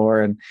the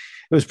floor, and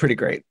it was pretty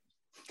great.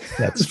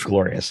 That's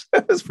glorious.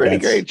 It was pretty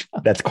great.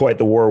 That's quite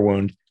the war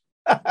wound.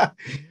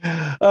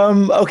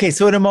 Okay,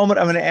 so in a moment,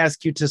 I'm going to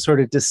ask you to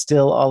sort of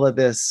distill all of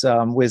this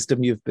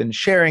wisdom you've been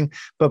sharing.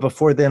 But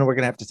before then, we're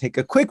going to have to take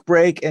a quick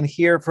break and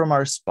hear from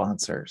our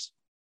sponsors.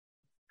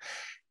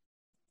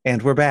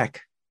 And we're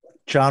back.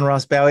 John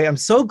Ross Bowie, I'm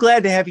so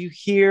glad to have you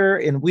here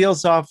in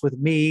Wheels Off with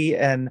me.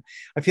 And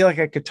I feel like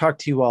I could talk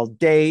to you all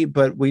day,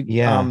 but we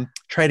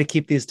try to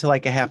keep these to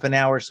like a half an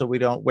hour so we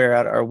don't wear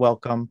out our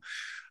welcome.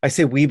 I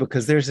say we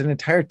because there's an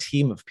entire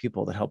team of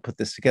people that help put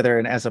this together.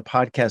 And as a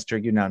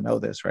podcaster, you now know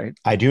this, right?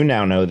 I do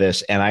now know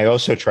this. And I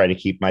also try to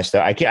keep my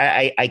stuff. I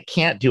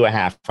can't do a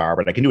half hour,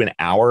 but I can do an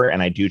hour.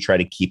 And I do try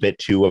to keep it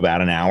to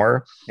about an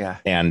hour. Yeah.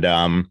 And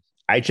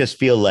I just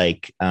feel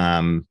like,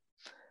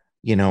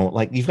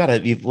 like you've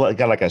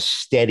got like a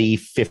steady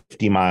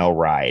 50-mile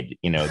ride,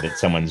 that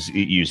someone's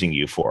using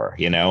you for,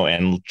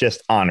 and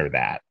just honor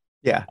that.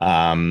 Yeah.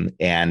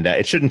 And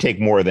it shouldn't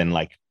take more than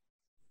like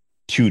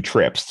 2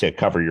 trips to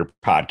cover your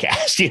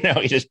podcast.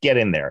 You just get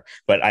in there.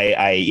 But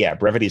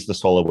brevity is the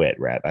soul of wit,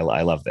 Rhett.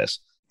 I love this.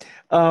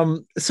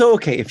 So,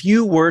 okay, if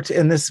you were to,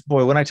 and this,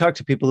 boy, when I talk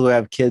to people who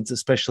have kids,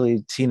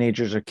 especially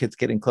teenagers or kids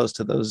getting close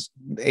to those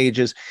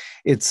ages,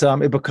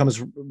 it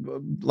becomes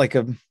like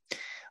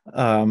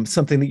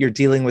something that you're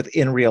dealing with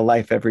in real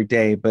life every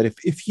day. But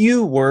if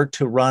you were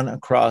to run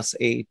across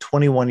a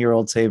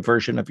 21-year-old, say,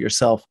 version of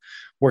yourself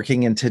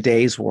working in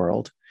today's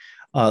world,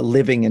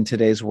 living in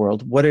today's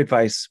world, what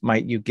advice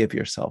might you give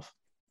yourself?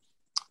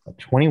 A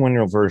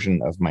 21-year-old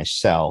version of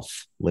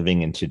myself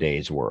living in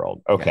today's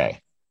world.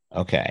 Okay.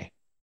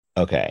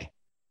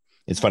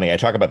 It's funny. I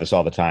talk about this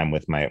all the time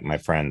with my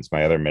friends,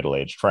 my other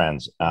middle-aged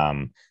friends.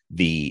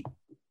 The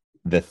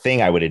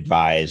thing I would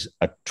advise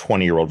a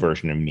 20-year-old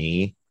version of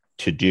me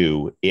to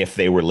do if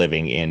they were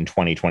living in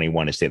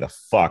 2021 is stay the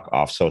fuck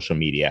off social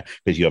media,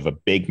 because you have a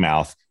big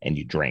mouth and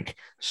you drink.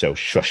 So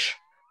shush.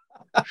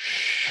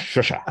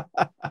 Shusha.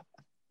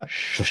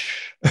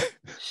 Shush.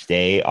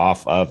 Stay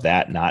off of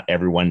that. Not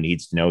everyone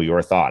needs to know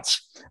your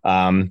thoughts.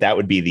 That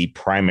would be the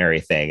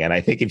primary thing. And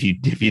I think if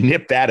you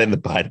nip that in the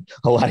bud,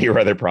 a lot of your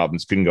other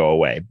problems can go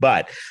away.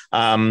 But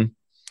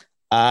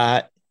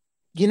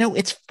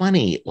it's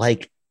funny.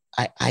 Like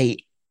I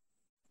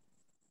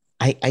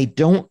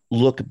don't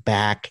look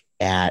back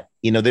at,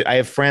 I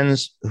have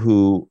friends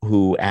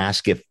who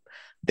ask if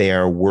they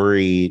are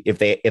worried,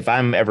 if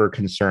I'm ever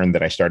concerned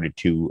that I started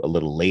to a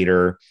little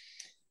later,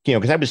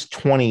 because I was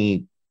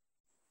 28.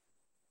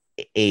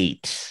 I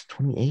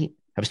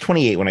was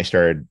 28 when I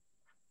started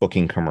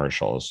booking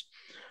commercials,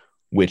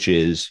 which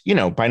is,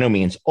 by no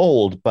means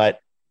old, but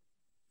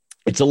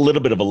it's a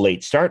little bit of a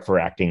late start for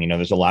acting.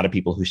 There's a lot of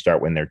people who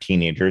start when they're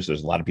teenagers.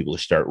 There's a lot of people who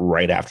start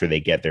right after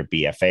they get their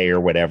BFA or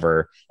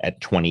whatever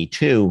at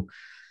 22.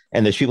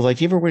 And there's people like,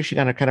 do you ever wish you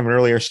got a kind of an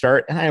earlier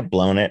start? And I have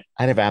blown it.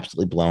 I'd have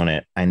absolutely blown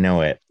it. I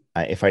know it.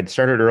 If I'd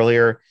started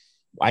earlier,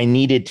 I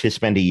needed to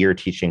spend a year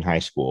teaching high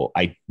school.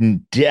 I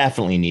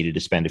definitely needed to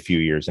spend a few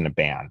years in a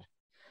band.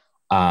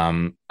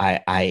 I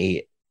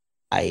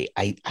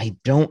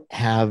don't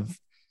have,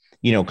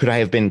 could I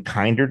have been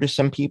kinder to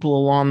some people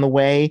along the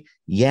way?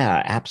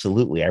 Yeah,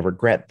 absolutely. I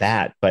regret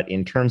that. But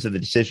in terms of the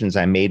decisions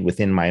I made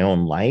within my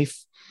own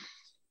life,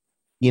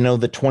 the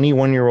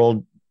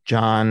 21-year-old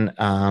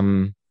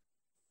John,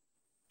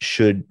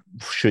 should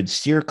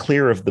steer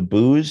clear of the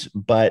booze,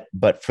 but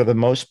for the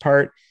most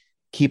part,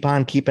 keep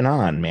on keeping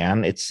on,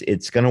 man.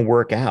 It's going to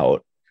work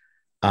out.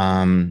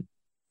 I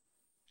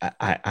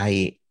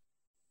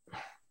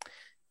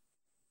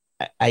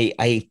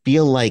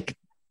feel like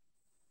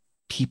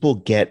people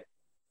get,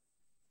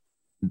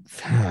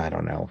 I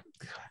don't know.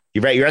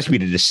 You're right. You're asking me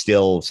to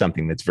distill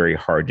something that's very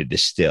hard to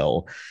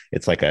distill.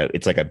 It's like a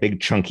big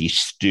chunky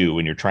stew,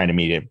 and you're trying to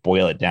me to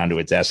boil it down to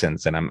its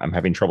essence. And I'm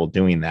having trouble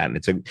doing that. And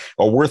it's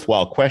a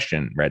worthwhile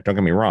question, right? Don't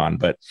get me wrong,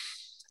 but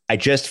I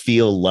just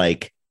feel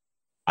like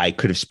I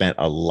could have spent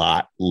a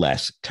lot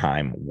less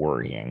time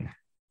worrying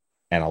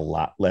and a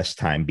lot less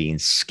time being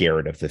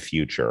scared of the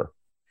future.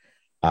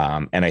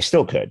 And I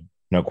still could,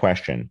 no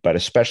question. But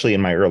especially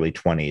in my early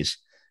 20s,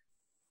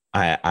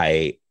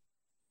 it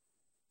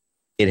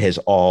has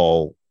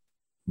all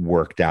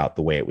worked out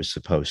the way it was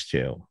supposed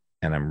to.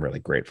 And I'm really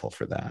grateful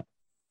for that.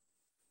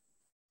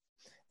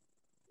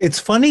 It's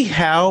funny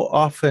how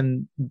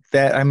often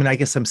that, I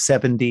guess I'm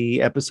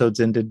 70 episodes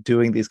into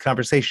doing these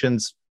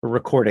conversations,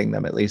 recording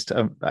them at least.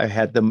 I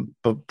had them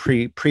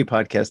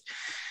pre-podcast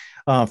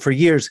for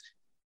years.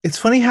 It's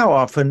funny how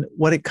often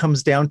what it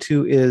comes down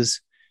to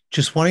is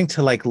just wanting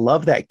to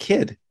love that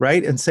kid,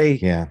 right? And say,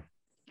 yeah,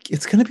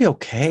 it's going to be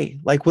okay.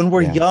 Like when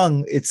we're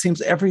young, it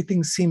seems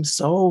everything seems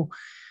so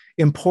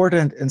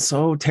important and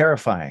so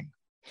terrifying.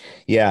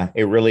 Yeah,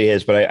 it really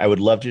is. But I would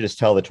love to just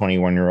tell the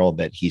 21-year-old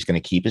that he's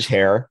going to keep his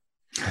hair.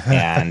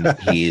 And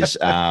he's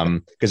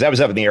because I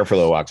was up in the air for a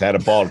little while because I had a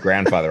bald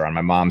grandfather on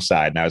my mom's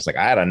side, and I was like,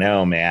 I don't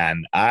know,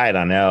 man, I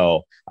don't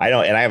know,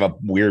 and I have a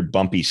weird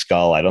bumpy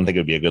skull. I don't think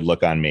it would be a good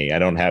look on me. I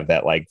don't have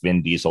that like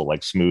Vin Diesel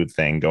like smooth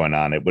thing going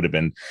on. It would have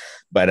been,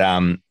 but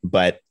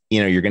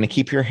you're gonna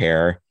keep your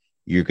hair.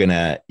 You're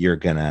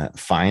gonna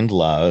find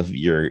love.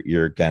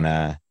 You're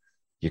gonna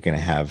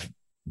have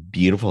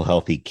beautiful,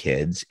 healthy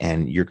kids,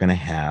 and you're gonna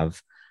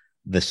have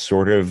the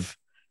sort of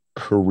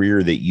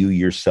career that you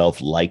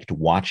yourself liked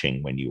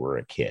watching when you were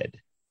a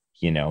kid.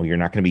 You're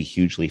not going to be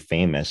hugely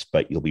famous,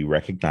 but you'll be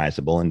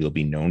recognizable, and you'll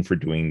be known for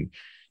doing,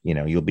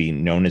 you'll be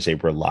known as a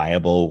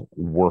reliable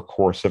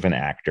workhorse of an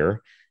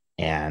actor,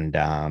 and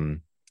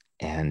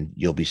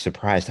you'll be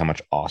surprised how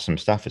much awesome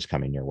stuff is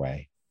coming your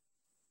way.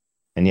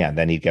 And yeah,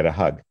 then he'd get a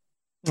hug.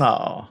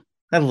 Oh,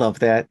 I love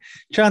that.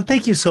 John,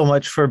 thank you so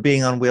much for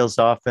being on Wheels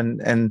Off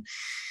and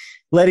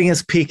letting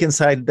us peek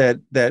inside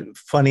that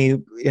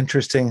funny,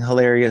 interesting,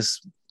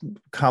 hilarious,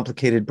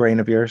 complicated brain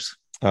of yours.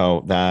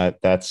 Oh,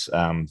 that's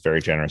very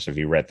generous of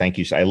you, Rhett. Thank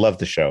you. I love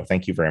the show.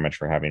 Thank you very much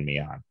for having me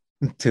on.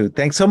 Too.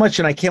 Thanks so much,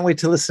 and I can't wait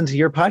to listen to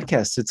your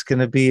podcast. It's going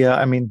to be.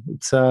 I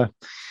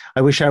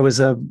wish I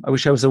was a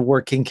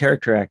working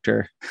character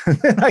actor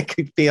and I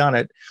could be on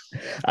it.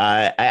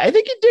 I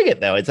think you dig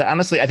it, though. It's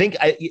honestly, I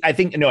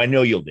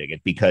know you'll dig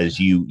it because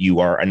you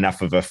are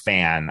enough of a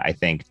fan, I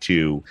think,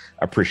 to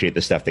appreciate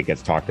the stuff that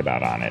gets talked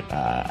about on it.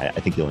 I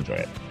think you'll enjoy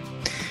it.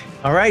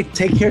 All right.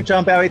 Take care,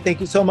 John Bowie.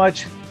 Thank you so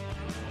much.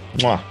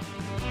 Mwah.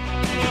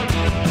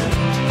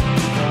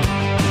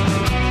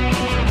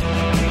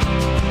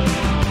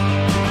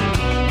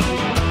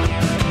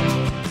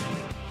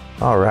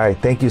 All right.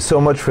 Thank you so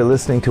much for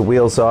listening to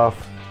Wheels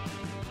Off.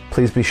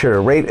 Please be sure to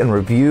rate and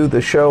review the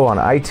show on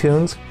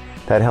iTunes.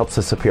 That helps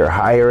us appear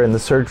higher in the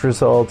search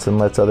results and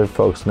lets other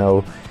folks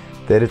know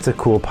that it's a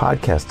cool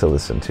podcast to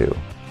listen to.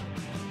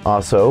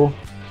 Also,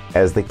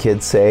 as the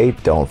kids say,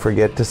 don't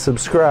forget to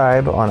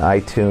subscribe on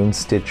iTunes,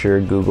 Stitcher,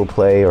 Google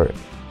Play, or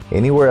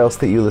anywhere else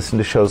that you listen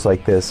to shows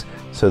like this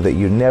so that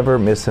you never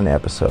miss an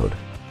episode.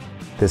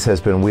 This has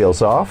been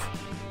Wheels Off,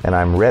 and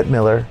I'm Rhett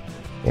Miller,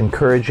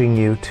 encouraging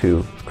you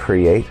to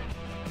create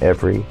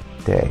every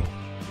day.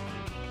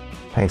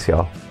 Thanks,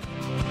 y'all.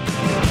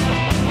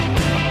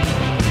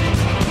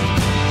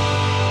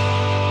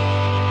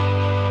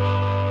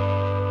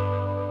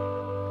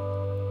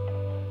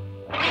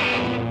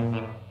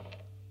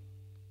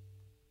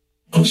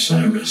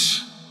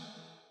 Osiris.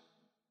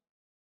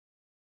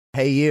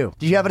 Hey, you.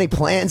 Do you have any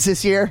plans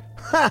this year?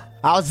 Ha!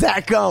 How's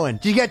that going?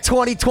 Did you get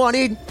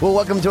 2020? Well,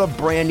 welcome to a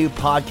brand new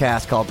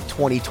podcast called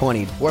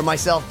 2020, where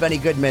myself, Benny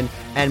Goodman,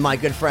 and my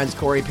good friends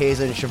Corey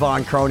Payson and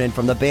Siobhan Cronin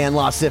from the band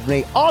Lost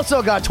Symphony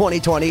also got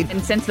 2020.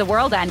 And since the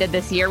world ended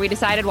this year, we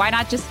decided why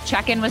not just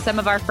check in with some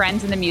of our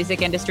friends in the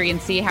music industry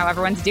and see how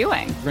everyone's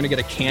doing. We're going to get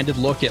a candid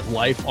look at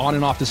life on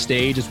and off the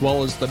stage, as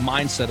well as the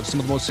mindset of some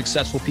of the most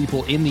successful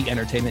people in the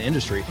entertainment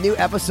industry. New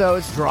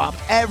episodes drop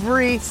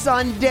every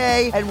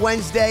Sunday and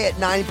Wednesday at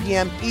 9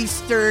 p.m.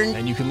 Eastern.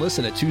 And you can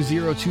listen at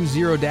 2020-d.com,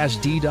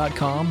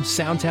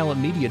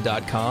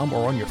 soundtalentmedia.com,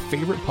 or on your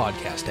favorite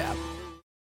podcast app.